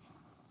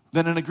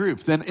than in a group,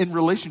 than in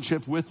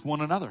relationship with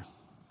one another.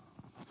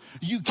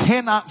 You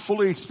cannot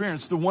fully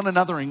experience the one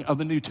anothering of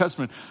the New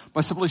Testament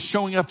by simply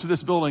showing up to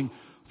this building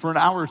for an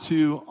hour or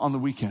two on the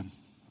weekend.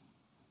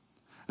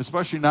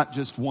 Especially not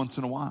just once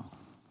in a while.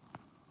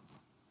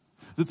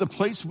 That the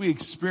place we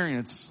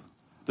experience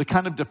the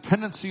kind of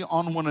dependency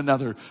on one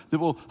another that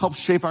will help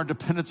shape our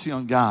dependency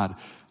on God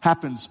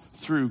happens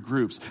through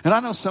groups. And I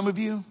know some of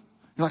you,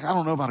 you're like, I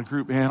don't know about a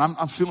group, man.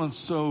 I'm feeling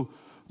so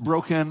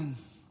broken.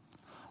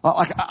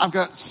 Like I've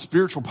got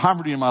spiritual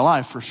poverty in my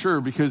life for sure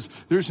because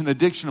there's an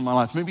addiction in my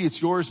life. Maybe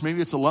it's yours.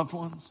 Maybe it's a loved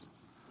one's.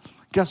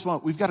 Guess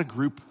what? We've got a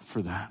group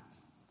for that.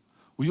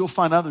 Well, you'll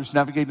find others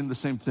navigating the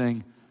same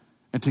thing.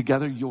 And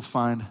together you'll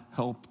find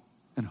help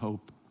and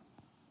hope.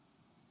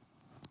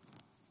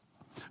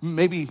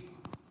 Maybe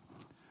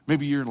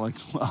you're like,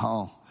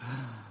 well,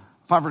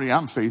 poverty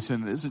I'm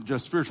facing isn't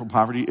just spiritual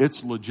poverty,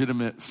 it's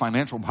legitimate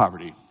financial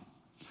poverty.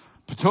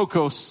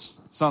 Patokos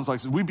sounds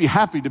like we'd be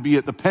happy to be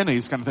at the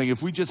pennies kind of thing.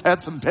 If we just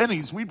had some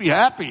pennies, we'd be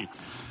happy.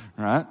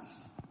 Right?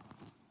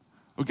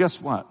 Well,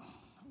 guess what?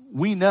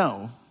 We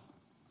know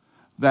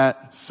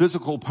that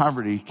physical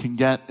poverty can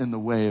get in the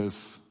way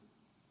of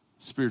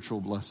spiritual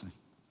blessing.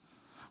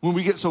 When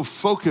we get so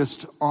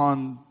focused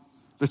on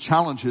the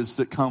challenges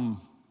that come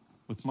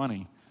with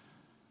money,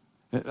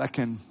 that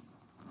can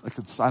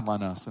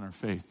sideline us in our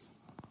faith.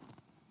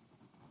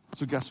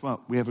 So guess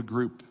what? We have a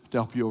group to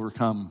help you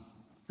overcome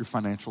your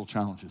financial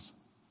challenges,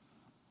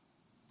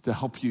 to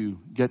help you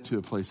get to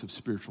a place of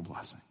spiritual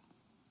blessing.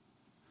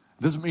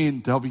 It doesn't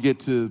mean to help you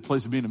get to the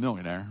place of being a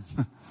millionaire,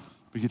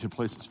 but get to a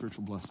place of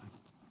spiritual blessing.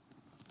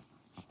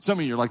 Some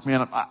of you are like,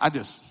 man, I've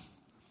got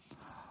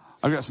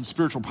some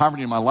spiritual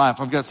poverty in my life.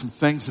 I've got some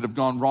things that have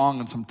gone wrong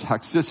and some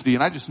toxicity,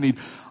 and I just need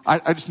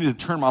to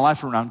turn my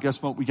life around.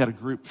 Guess what? We got a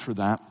group for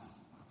that.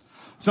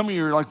 Some of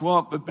you are like,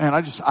 well, but man,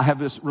 I have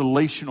this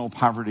relational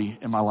poverty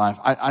in my life.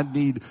 I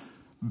need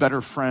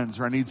better friends,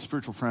 or I need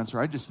spiritual friends, or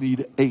I just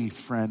need a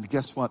friend.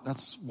 Guess what?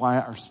 That's why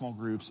our small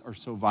groups are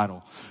so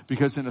vital.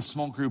 Because in a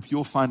small group,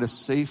 you'll find a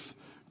safe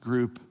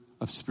group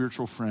of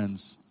spiritual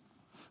friends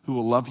who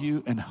will love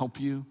you and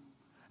help you,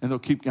 and they'll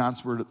keep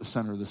God's word at the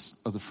center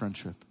of the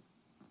friendship.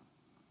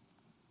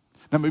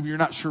 Now, maybe you're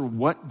not sure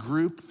what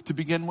group to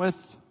begin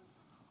with.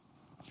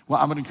 Well,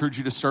 I'm going to encourage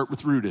you to start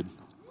with Rooted.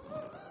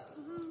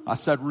 I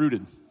said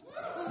Rooted.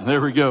 There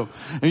we go.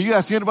 And you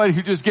ask anybody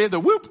who just gave the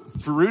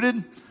whoop for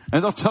Rooted,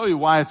 and they'll tell you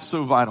why it's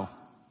so vital.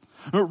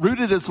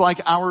 Rooted is like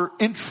our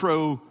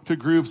intro to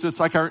groups. It's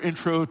like our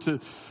intro to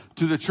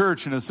the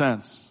church in a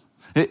sense.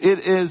 It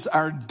is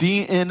our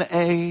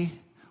DNA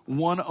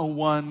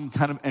 101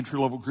 kind of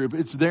entry-level group.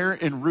 It's there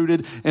in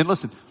Rooted. And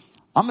listen,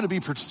 I'm going to be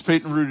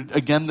participating in Rooted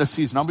again this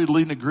season. I'll be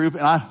leading a group,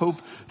 and I hope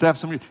to have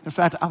somebody. In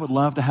fact, I would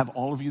love to have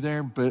all of you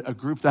there, but a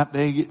group that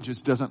big, it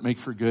just doesn't make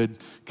for good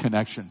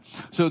connection.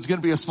 So it's going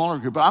to be a smaller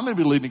group, but I'm going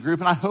to be leading a group,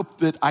 and I hope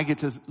that I get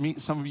to meet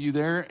some of you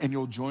there, and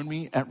you'll join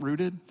me at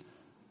Rooted.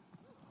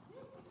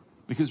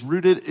 Because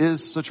Rooted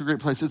is such a great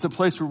place. It's a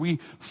place where we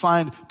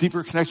find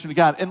deeper connection to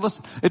God. And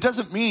listen, it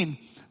doesn't mean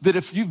that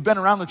if you've been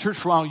around the church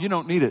for a while, you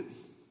don't need it.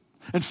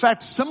 In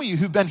fact, some of you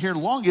who've been here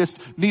longest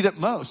need it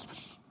most.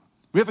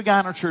 We have a guy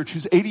in our church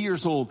who's 80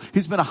 years old.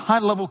 He's been a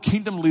high-level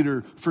kingdom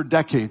leader for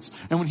decades.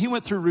 And when he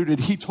went through Rooted,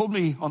 he told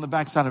me on the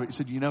backside of it, he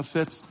said, you know,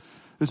 Fitz,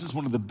 this is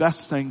one of the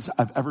best things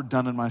I've ever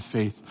done in my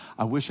faith.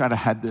 I wish I'd have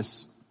had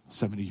this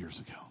 70 years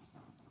ago.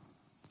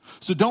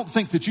 So don't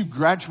think that you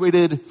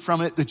graduated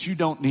from it, that you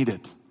don't need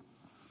it.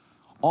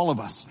 All of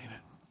us need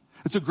it.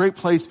 It's a great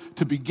place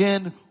to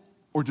begin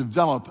or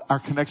develop our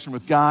connection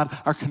with God,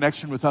 our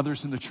connection with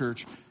others in the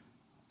church,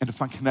 and to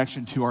find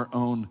connection to our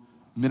own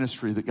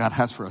ministry that God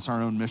has for us,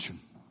 our own mission.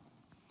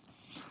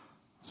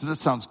 So that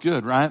sounds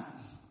good, right?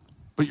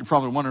 But you're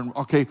probably wondering,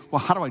 okay, well,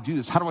 how do I do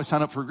this? How do I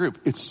sign up for a group?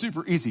 It's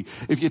super easy.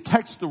 If you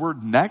text the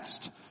word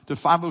NEXT to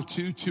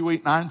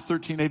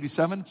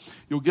 502-289-1387,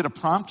 you'll get a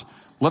prompt.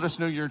 Let us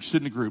know you're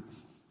interested in a group,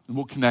 and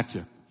we'll connect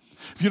you.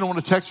 If you don't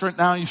want to text right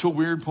now, you feel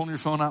weird pulling your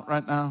phone out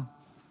right now,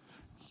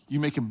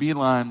 you make a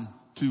beeline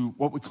to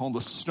what we call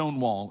the stone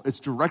wall. It's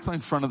directly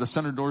in front of the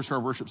center doors to our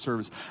worship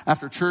service.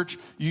 After church,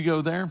 you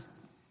go there,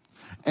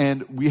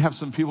 and we have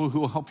some people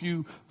who will help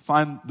you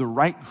find the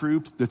right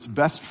group that's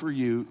best for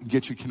you and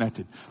get you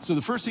connected. So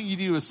the first thing you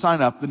do is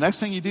sign up. The next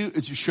thing you do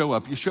is you show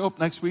up. You show up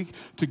next week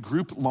to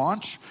group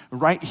launch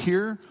right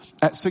here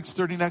at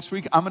 6:30 next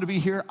week. I'm going to be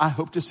here. I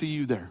hope to see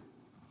you there.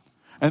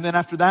 And then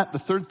after that, the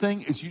third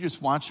thing is you just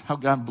watch how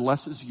God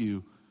blesses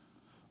you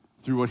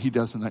through what he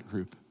does in that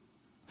group.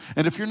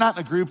 And if you're not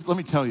in a group, let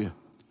me tell you,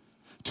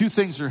 two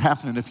things are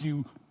happening if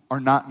you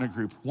are not in a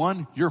group.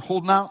 One, you're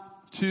holding out.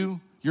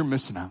 Two, you're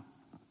missing out.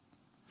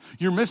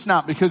 You're missing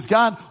out because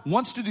God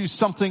wants to do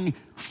something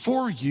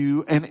for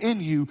you and in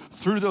you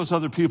through those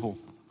other people.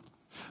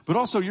 But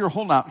also you're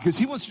holding out because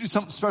he wants to do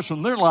something special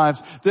in their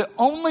lives that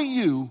only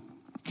you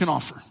can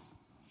offer.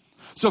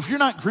 So if you're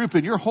not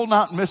grouping, you're holding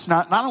out and missing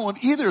out. And I don't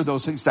want either of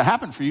those things to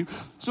happen for you.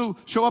 So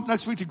show up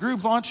next week to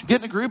group launch,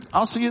 get in a group,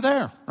 I'll see you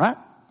there, right?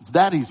 It's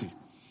that easy.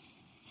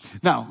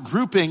 Now,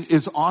 grouping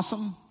is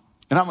awesome,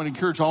 and I'm going to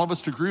encourage all of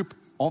us to group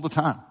all the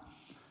time.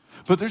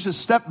 But there's a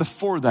step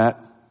before that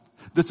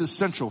that's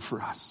essential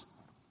for us.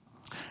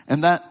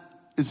 And that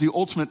is the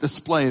ultimate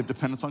display of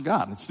dependence on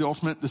God. It's the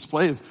ultimate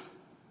display of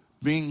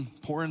being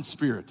poor in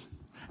spirit.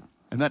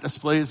 And that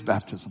display is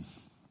baptism.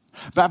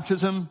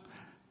 Baptism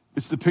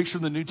is the picture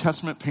the New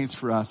Testament paints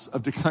for us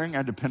of declaring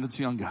our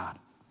dependency on God.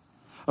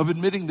 Of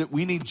admitting that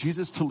we need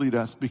Jesus to lead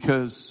us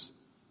because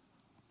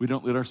we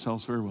don't lead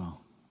ourselves very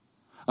well.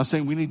 Of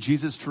saying we need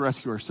Jesus to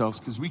rescue ourselves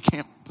because we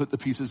can't put the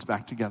pieces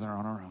back together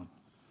on our own.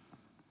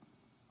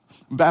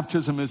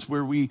 Baptism is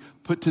where we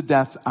put to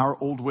death our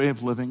old way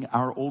of living,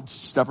 our old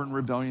stubborn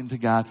rebellion to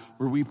God,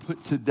 where we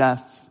put to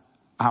death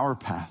our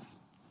path,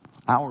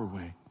 our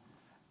way.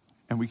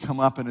 And we come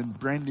up in a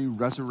brand new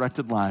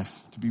resurrected life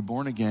to be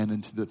born again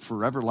into the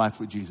forever life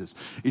with Jesus.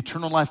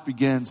 Eternal life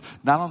begins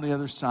not on the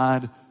other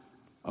side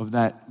of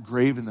that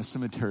grave in the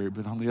cemetery,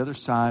 but on the other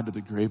side of the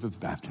grave of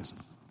baptism.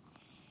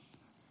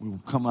 We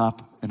will come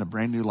up in a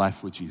brand new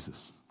life with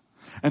Jesus.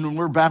 And when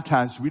we're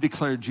baptized, we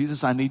declare,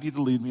 Jesus, I need you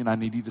to lead me and I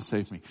need you to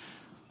save me.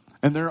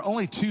 And there are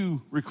only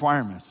two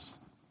requirements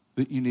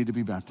that you need to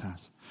be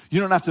baptized. You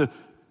don't have to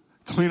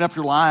clean up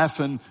your life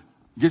and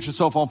get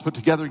yourself all put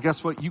together.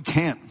 Guess what? You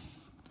can't.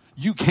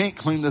 You can't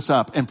clean this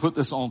up and put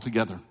this all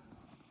together.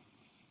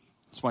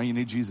 That's why you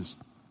need Jesus.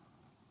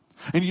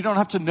 And you don't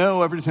have to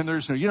know everything there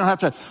is to know. You don't have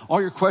to have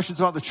all your questions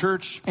about the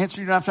church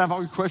answered. You don't have to have all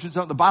your questions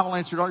about the Bible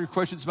answered, all your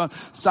questions about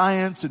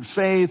science and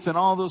faith and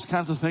all those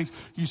kinds of things.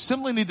 You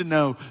simply need to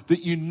know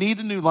that you need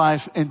a new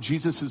life and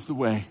Jesus is the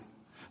way.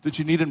 That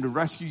you need him to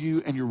rescue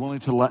you and you're willing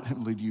to let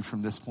him lead you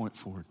from this point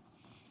forward.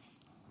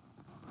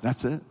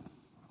 That's it.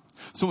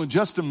 So in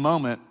just a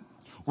moment,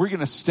 we're going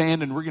to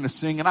stand and we're going to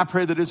sing. And I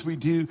pray that as we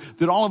do,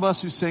 that all of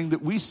us who sing,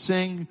 that we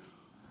sing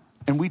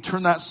and we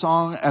turn that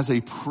song as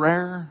a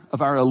prayer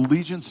of our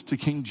allegiance to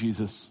King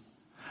Jesus,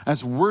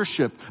 as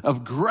worship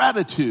of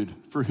gratitude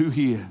for who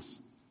he is.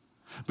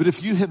 But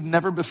if you have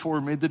never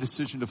before made the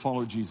decision to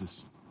follow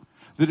Jesus,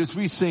 that as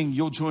we sing,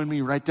 you'll join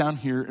me right down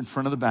here in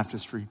front of the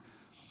baptistry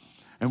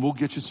and we'll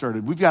get you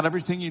started. We've got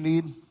everything you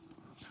need.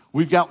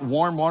 We've got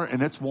warm water,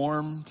 and it's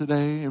warm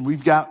today, and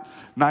we've got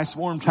nice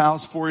warm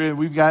towels for you, and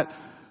we've got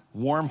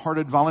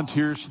warm-hearted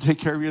volunteers to take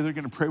care of you. They're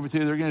going to pray with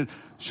you. They're going to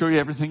show you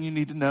everything you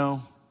need to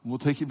know. We'll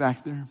take you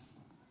back there.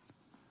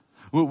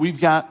 Well,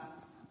 we've got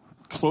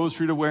clothes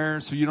for you to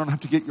wear so you don't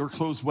have to get your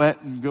clothes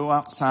wet and go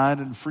outside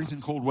in freezing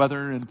cold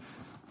weather and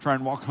try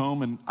and walk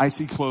home in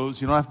icy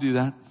clothes. You don't have to do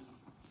that.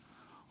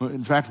 Well,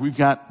 in fact, we've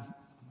got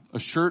a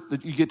shirt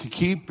that you get to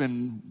keep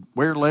and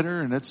wear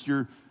later, and that's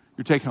your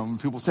take home. And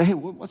people say, hey,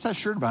 what's that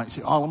shirt about? You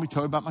say, oh, let me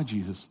tell you about my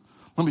Jesus.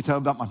 Let me tell you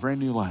about my brand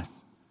new life.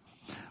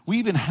 We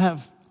even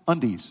have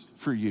undies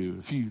for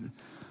you.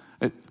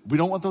 We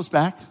don't want those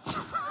back.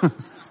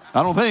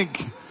 I don't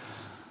think.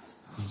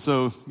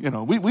 So,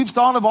 we've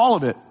thought of all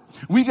of it.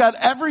 We've got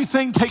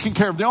everything taken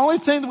care of. The only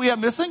thing that we have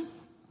missing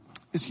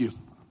is you.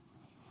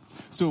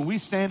 So when we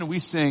stand and we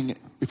sing,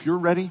 if you're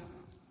ready,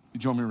 you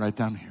join me right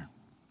down here.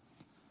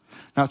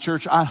 Now,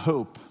 church, I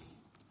hope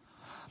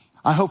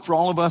for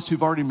all of us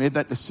who've already made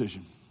that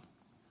decision,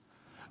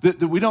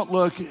 that we don't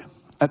look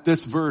at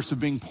this verse of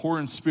being poor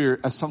in spirit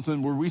as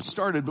something where we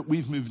started but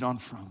we've moved on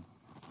from.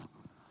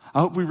 I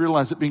hope we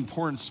realize that being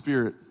poor in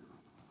spirit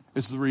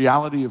is the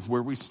reality of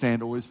where we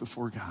stand always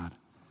before God.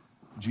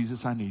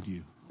 Jesus, I need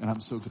you, and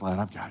I'm so glad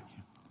I've got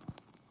you.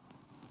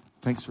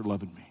 Thanks for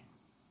loving me.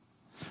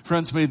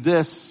 Friends, may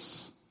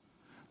this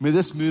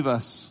move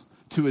us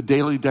to a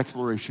daily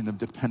declaration of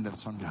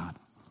dependence on God.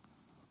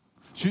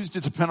 Choose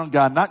to depend on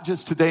God, not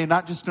just today,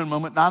 not just in a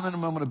moment, not in a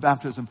moment of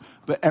baptism,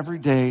 but every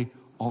day,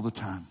 all the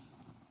time.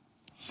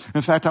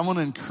 In fact, I want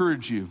to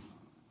encourage you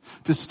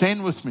to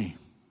stand with me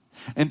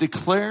and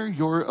declare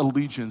your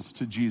allegiance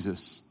to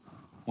Jesus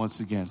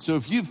once again. So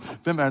if you've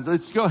been baptized,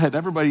 let's go ahead.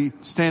 Everybody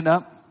stand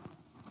up.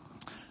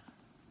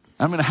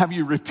 I'm going to have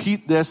you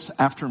repeat this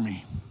after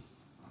me.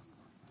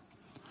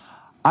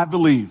 I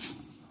believe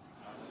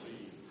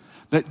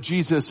that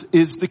Jesus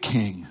is the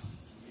King,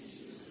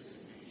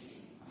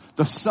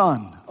 the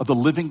Son of the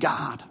living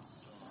God.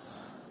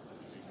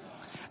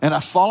 And I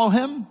follow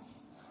him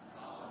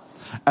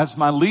as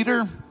my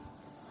leader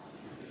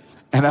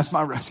and as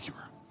my rescuer.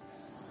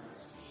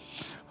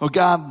 Oh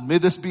God, may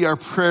this be our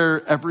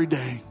prayer every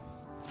day.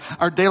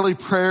 Our daily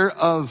prayer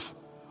of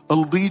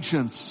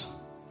allegiance.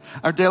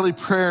 Our daily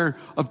prayer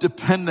of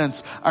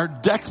dependence. Our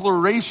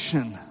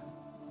declaration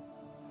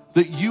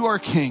that you are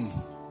King,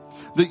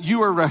 that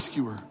you are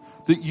rescuer,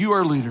 that you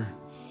are leader,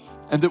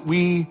 and that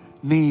we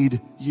need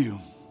you.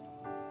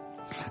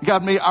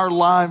 God, may our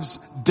lives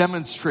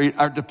demonstrate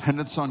our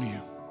dependence on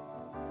you.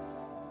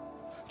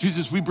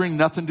 Jesus, we bring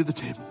nothing to the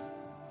table.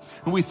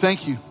 And we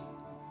thank you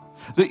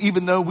that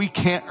even though we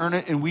can't earn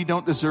it and we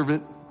don't deserve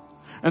it,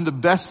 and the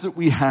best that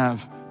we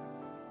have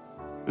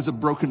is a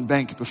broken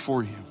bank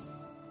before you,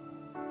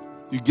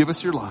 you give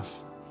us your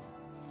love.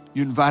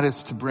 You invite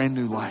us to brand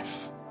new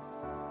life,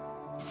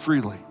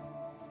 freely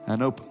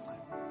and openly.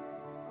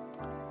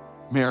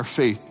 May our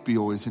faith be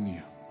always in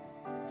you.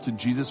 It's in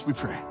Jesus we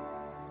pray.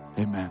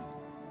 Amen.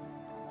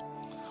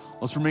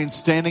 Let's remain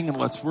standing and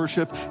let's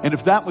worship. And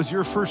if that was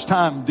your first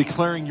time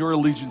declaring your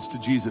allegiance to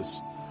Jesus,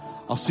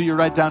 I'll see you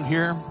right down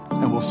here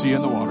and we'll see you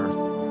in the water.